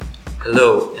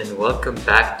Hello and welcome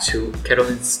back to Kettle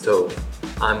and Stove.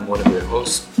 I'm one of your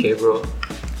hosts, Gabriel.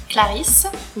 Clarisse,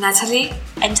 Natalie,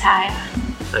 and Taya.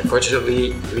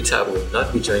 Unfortunately, Rita will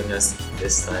not be joining us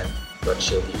this time, but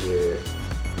she'll be here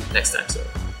next time.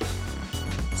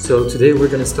 So today we're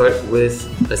going to start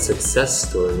with a success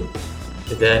story.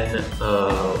 Then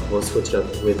we'll switch it up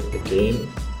with a game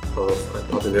of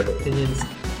unpopular opinions.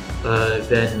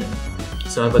 Then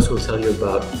some of us will tell you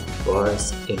about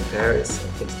bars in Paris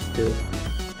and things to do.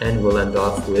 And we'll end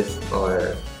off with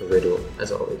our riddle,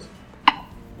 as always.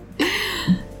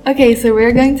 Okay, so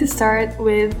we're going to start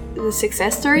with the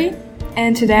success story.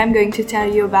 And today I'm going to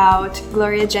tell you about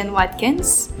Gloria Jean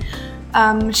Watkins.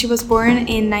 She was born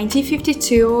in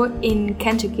 1952 in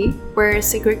Kentucky, where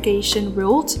segregation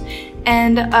ruled.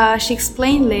 And she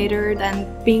explained later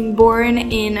that being born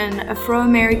in an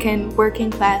Afro-American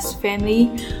working-class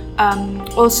family,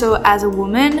 also as a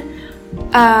woman,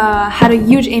 had a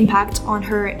huge impact on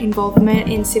her involvement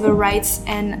in civil rights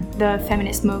and the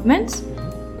feminist movement.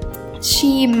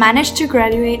 She managed to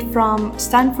graduate from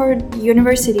Stanford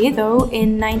University, though,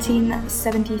 in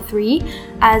 1973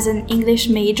 as an English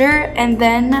major, and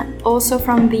then also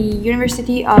from the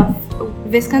University of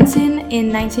Wisconsin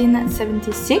in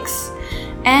 1976.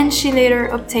 And she later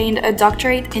obtained a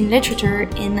doctorate in literature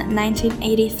in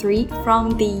 1983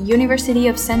 from the University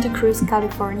of Santa Cruz,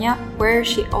 California, where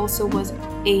she also was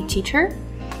a teacher.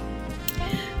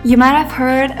 You might have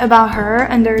heard about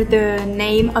her under the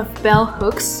name of Bell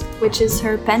Hooks, which is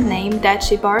her pen name that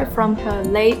she borrowed from her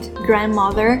late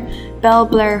grandmother, Belle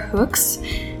Blair Hooks.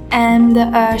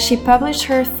 And she published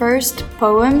her first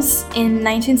poems in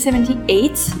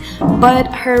 1978, but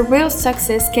her real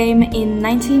success came in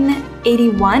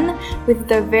 1981 with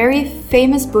the very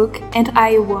famous book "And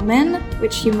I, a Woman,"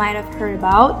 which you might have heard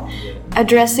about,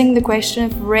 addressing the question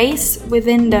of race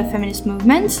within the feminist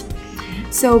movement.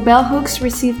 So Bell Hooks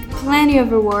received plenty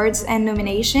of awards and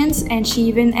nominations, and she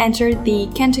even entered the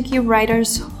Kentucky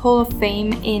Writers Hall of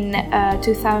Fame in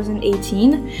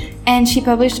 2018. And she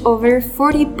published over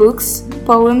 40 books,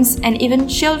 poems, and even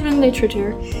children's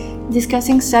literature,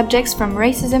 discussing subjects from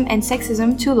racism and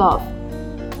sexism to love.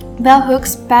 Bell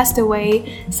Hooks passed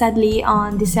away, sadly,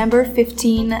 on December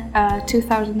 15,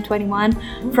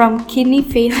 2021 from kidney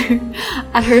failure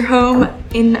at her home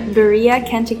in Berea,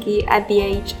 Kentucky at the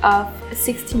age of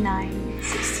 69.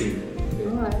 16.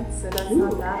 Alright, so that's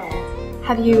not that old.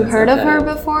 Have you heard of her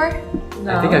before?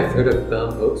 No. I think I've heard of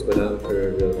Bell Hooks, but I don't know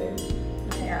her real name.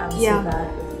 Yeah, I'm Yeah. so bad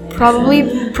with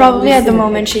names. Probably at the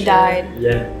moment she died.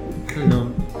 Yeah, I don't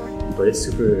know. But it's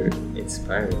super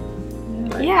inspiring.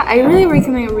 Yeah, I really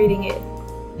recommend reading it.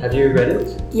 Have you read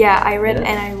it? Yeah, I read Yeah.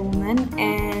 And I, a Woman,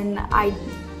 and I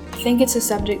think it's a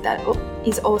subject that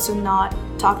is also not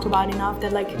talked about enough,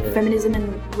 that feminism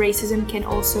and racism can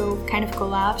also kind of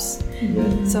collapse. Yeah.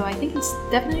 So I think it's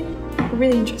definitely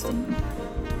really interesting.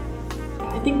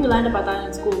 I think we learned about that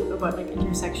in school, about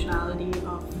intersectionality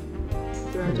of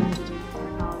their identity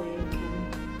and how they can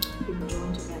be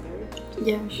joined together to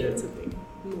Yeah, create something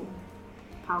more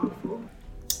powerful.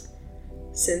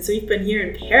 Since we've been here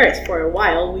in Paris for a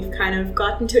while, we've kind of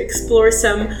gotten to explore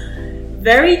some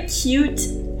very cute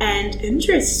and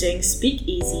interesting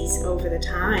speakeasies over the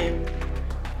time.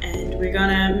 And we're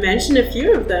gonna mention a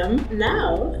few of them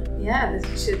now. Yeah, this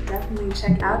you should definitely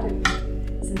check out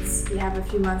since we have a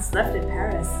few months left in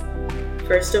Paris.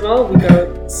 First of all, we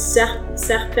go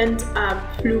Serpent à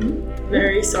Plume.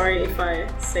 Very sorry if I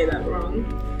say that wrong.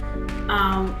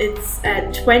 It's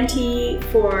at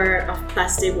 24 of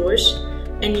Place des Vosges,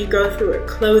 and you go through a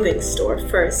clothing store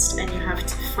first, and you have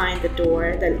to find the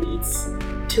door that leads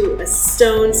to a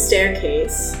stone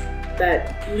staircase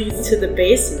that leads to the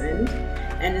basement.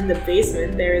 And in the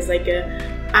basement, there is like a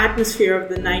atmosphere of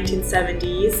the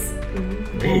 1970s,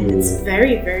 and it's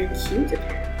very, very cute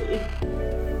apparently.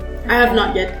 I have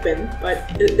not yet been, but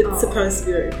it's supposed to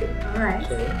be very cool. Alright.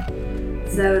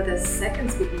 So the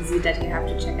second speakeasy that you have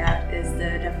to check out is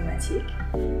the Davomatique.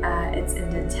 It's in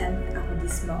the 10th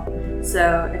arrondissement.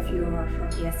 So if you're from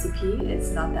the SCP,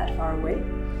 it's not that far away.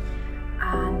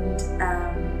 And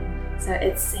so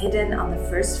it's hidden on the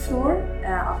first floor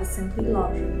of a Simply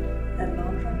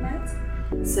laundromat.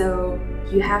 So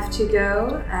you have to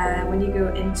go, when you go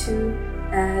into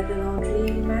the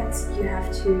laundromat, you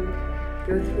have to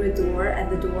go through a door, and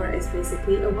the door is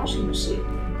basically a washing machine.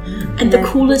 And the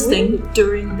coolest thing,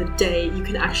 during the day, you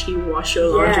can actually wash your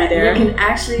laundry there. You can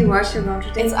actually wash your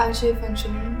laundry there. it's actually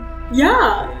functioning.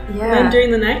 Yeah. Yeah. And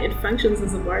during the night, it functions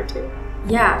as a bar too.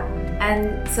 Yeah,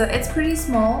 and so it's pretty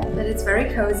small, but it's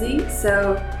very cozy.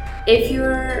 So if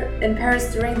you're in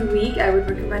Paris during the week, I would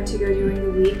recommend to go during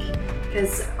the week,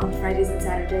 because on Fridays and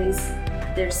Saturdays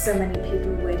there's so many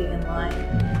people waiting in line,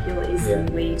 you'll easily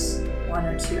wait 1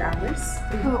 or 2 hours.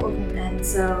 Oh, okay. And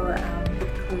so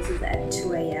it closes at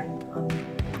 2 a.m. on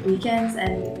weekends.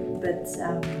 But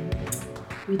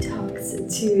we talked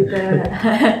to the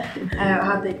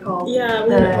how they call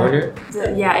The owner?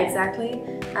 yeah, exactly.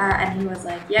 And he was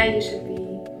like, yeah, you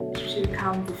should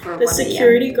come before The 1 a.m.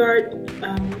 security guard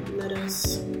didn't let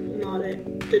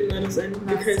us in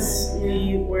because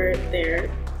we were there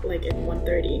like at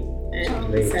 1:30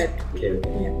 and he said we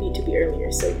need to be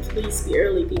earlier. So please be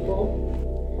early,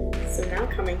 people. So now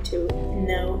coming to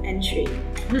no entry.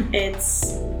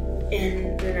 It's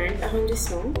in the 9th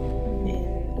arrondissement in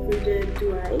Rue de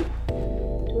Douai.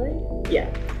 Douai? Yeah.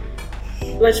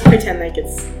 Let's pretend like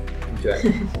it's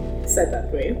said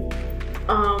that way.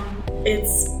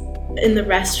 It's in the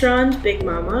restaurant Big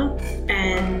Mama,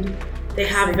 and they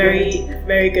have very,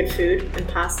 very good food and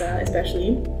pasta,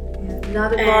 especially. Yeah,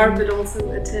 not a bar, but also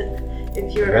a tip.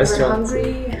 If you're ever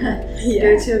hungry,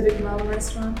 go to a Big Mama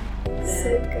restaurant.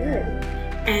 So good.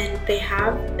 And they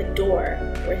have a door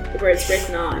where it's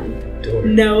written on Door.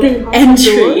 no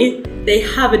entry. They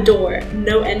have a door,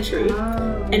 no entry.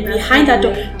 And behind that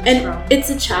door, and it's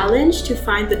a challenge to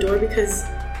find the door because,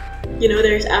 you know,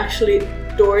 there's actually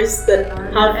doors that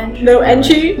have no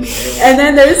entry, and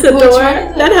then there's a door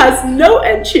that has no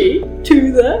entry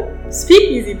to the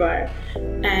speakeasy bar,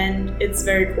 and it's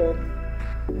very cool.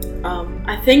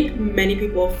 I think many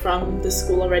people from the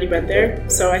school already went there,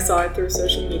 so I saw it through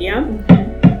social media,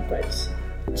 but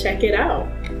check it out.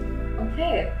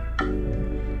 Okay.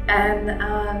 And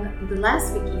the last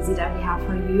speakeasy that we have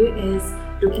for you is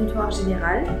Le Comptoir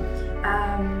Général.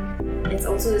 It's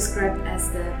also described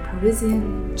as the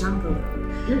Parisian jungle.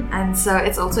 And so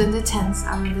it's also in the 10th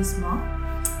arrondissement.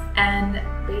 And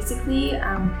basically,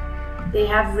 they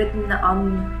have written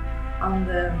on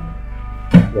the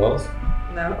Walls?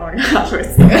 no, or not on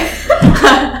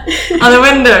the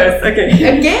windows. Okay.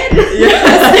 Again?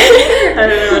 Yes. I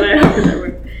don't know what I happened that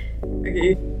one.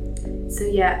 Okay. So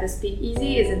yeah, the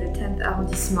speakeasy is in the 10th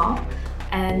arrondissement.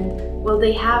 And well,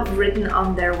 they have written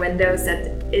on their windows that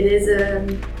it is a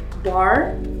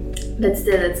bar, but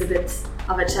still it's a bit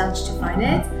of a challenge to find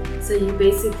it. So you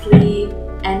basically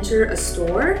enter a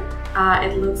store.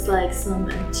 It looks like some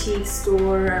antique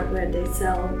store where they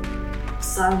sell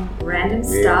some random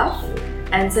stuff.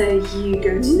 And so you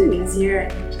go to the cashier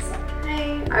and you're just like,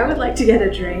 hey, I would like to get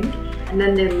a drink. And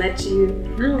then they let you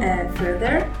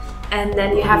further. And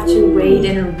then you have to wait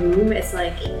in a room. It's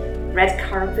like red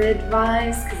carpet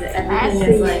vibes because everything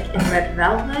is like in red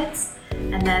velvet.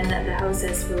 And then the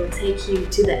hostess will take you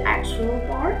to the actual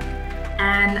bar.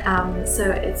 And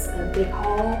so it's a big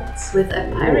hall with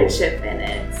a pirate ship in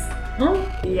it.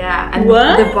 Yeah, and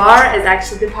the bar is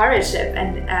actually the pirate ship.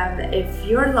 And if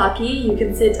you're lucky, you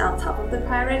can sit on top of the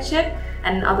pirate ship,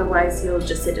 and otherwise you'll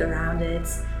just sit around it.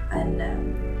 And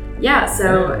yeah,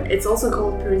 so it's also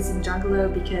called Parisian Jungle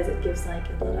because it gives like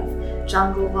a lot of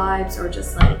jungle vibes, or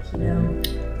just like, you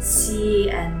know,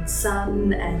 sea and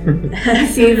sun and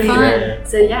feeling.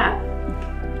 So yeah.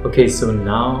 Okay, so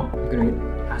now I'm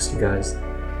gonna ask you guys.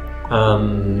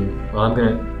 I'm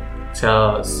gonna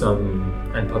tell some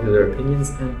unpopular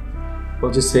opinions, and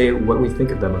we'll just say what we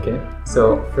think of them. Okay.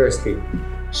 So firstly,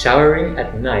 showering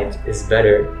at night is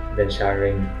better than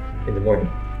showering in the morning.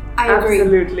 I agree.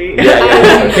 Absolutely.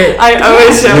 Yeah. Okay. I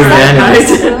always shower at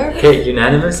night. Okay,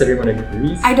 unanimous. Everyone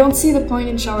agrees. I don't see the point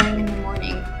in showering in the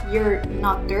morning. You're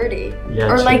not dirty.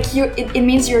 Yeah, or true. like it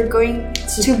means you're going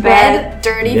to bed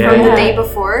dirty from the day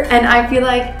before. And I feel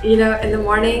like, you know, in the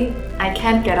morning I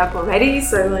can't get up already,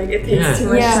 so like it takes too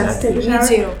much time to take a shower.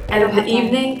 Me too. And in the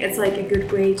evening it's like a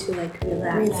good way to like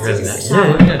relax.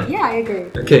 Yeah, I agree.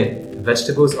 Okay,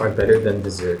 vegetables are better than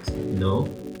dessert. No.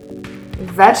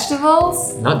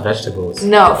 Vegetables? Not vegetables.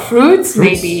 No, fruits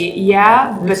maybe,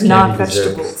 yeah, but not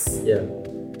desserts. vegetables. Yeah.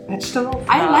 Vegetables?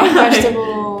 I like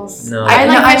vegetables. No. I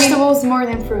like vegetables more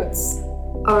than fruits.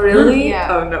 Oh really?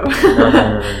 Yeah. Oh no.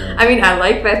 No. I mean, I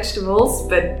like vegetables,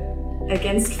 but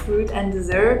against fruit and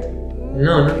dessert?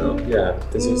 No. Yeah,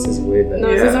 desserts is way better. No,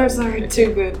 desserts are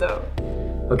too good though.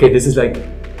 Okay, this is like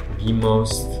the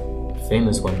most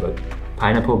famous one, but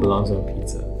pineapple belongs on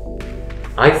pizza.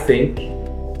 I think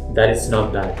that it's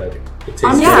not bad. Like it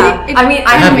tastes Yeah, good. I mean,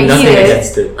 I have can nothing eat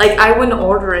against it. Like, I wouldn't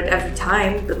order it every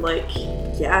time, but like,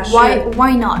 yeah, sure.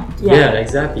 Why not? Yeah,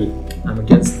 exactly. I'm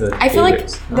against the. I feel like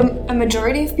haters. a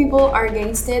majority of people are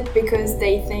against it because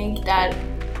they think that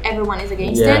everyone is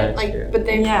against Yeah, it. Like, true. but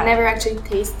they've Yeah. never actually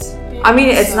tasted it. I mean,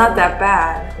 it's so- not that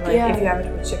bad. Like, Yeah. if you have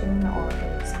it with chicken or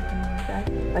something like that.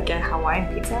 Like a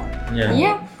Hawaiian pizza.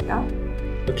 Yeah. Yeah.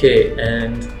 Okay,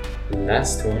 and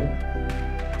last one.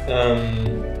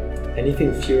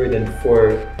 anything fewer than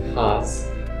 4 ha's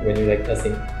when you're like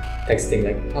texting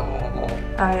like ha ha ha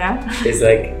Oh yeah. is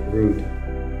like rude.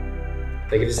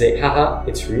 Like if you say haha,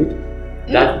 it's rude.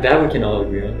 That we can all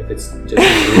agree on. If it's just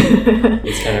rude,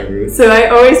 it's kind of rude. So I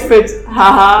always put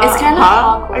haha. It's kind of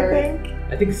awkward.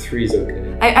 I think 3 is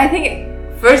okay. I think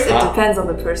first it depends on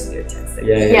the person you're texting.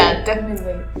 Yeah,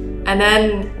 definitely. And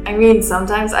then I mean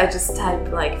sometimes I just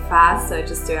type like fast, so I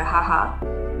just do a haha.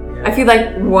 Yeah. I feel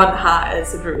like 1 ha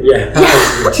is rude. Yeah.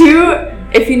 2,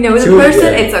 if you know the 2, person,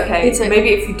 yeah. it's okay. It's okay. Maybe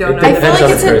if you don't know I the feel Depends like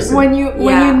on it's the person. when you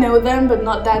Yeah. know them, but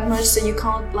not that much, so you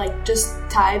can't like just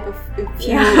type a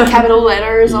few capital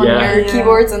letters on Yeah. your Yeah.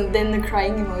 keyboards and then the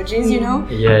crying emojis, you know?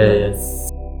 Yeah.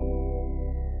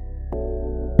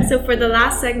 So for the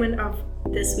last segment of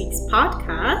this week's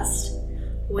podcast,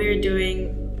 we're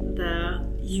doing the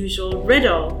usual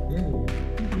riddle.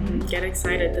 Get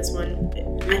excited, this one,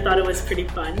 I thought it was pretty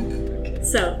fun.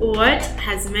 So, what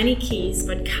has many keys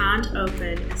but can't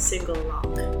open a single lock?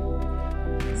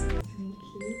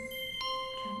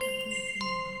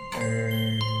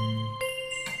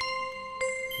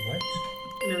 What?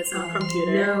 No, it's not a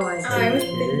computer. No, I I was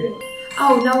don't. thinking.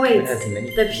 Oh no, wait. It has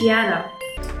many The keys. piano.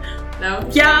 No.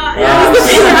 Yeah.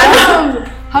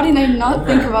 How did I not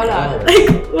think about that?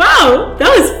 Like, wow, that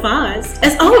was fast.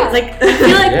 As always, like I feel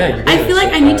like Yeah, you did I it feel like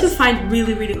so I need to fast. find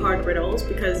really hard riddles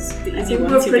because the easy think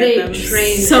ones we're you get pretty them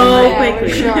trained so in Yeah, we're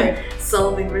quickly. sure.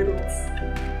 Solving riddles.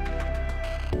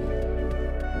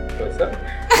 What's up?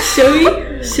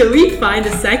 Shall we find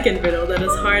a second riddle that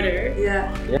is harder?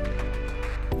 Yeah.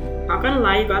 Not gonna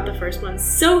lie, you got the first one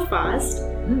so fast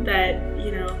that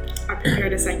I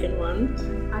prepared a second one.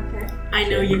 Okay. I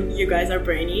know you guys are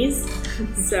brainies,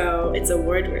 so it's a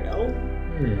word riddle.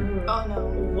 Oh no.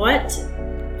 What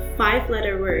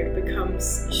 5-letter word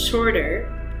becomes shorter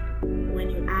when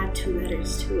you add 2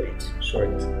 letters to it? Short.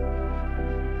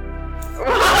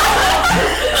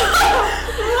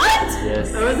 What?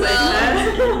 Yes. I was like,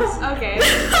 huh? Okay.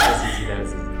 That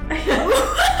was easy.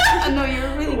 No,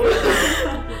 you're really good.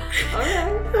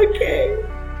 Alright. Okay.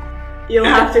 You'll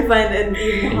have to find an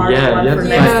even harder Yeah, one you have for to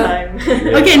next find- time.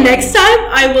 Yeah. Okay, next time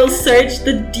I will search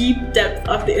the deep depth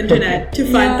of the internet to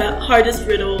find the hardest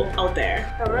riddle out there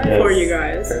Alright. Yes. for you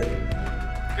guys.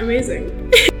 Perfect.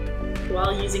 Amazing.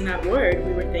 While using that word,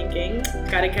 we were thinking,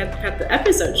 gotta cut the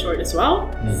episode short as well.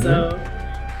 So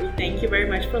we thank you very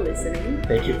much for listening.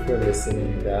 Thank you for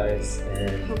listening, guys,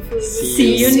 and Hopefully we'll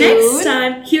See you soon. next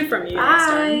time. Hear from you next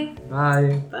time.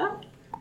 Bye. bye. Bye.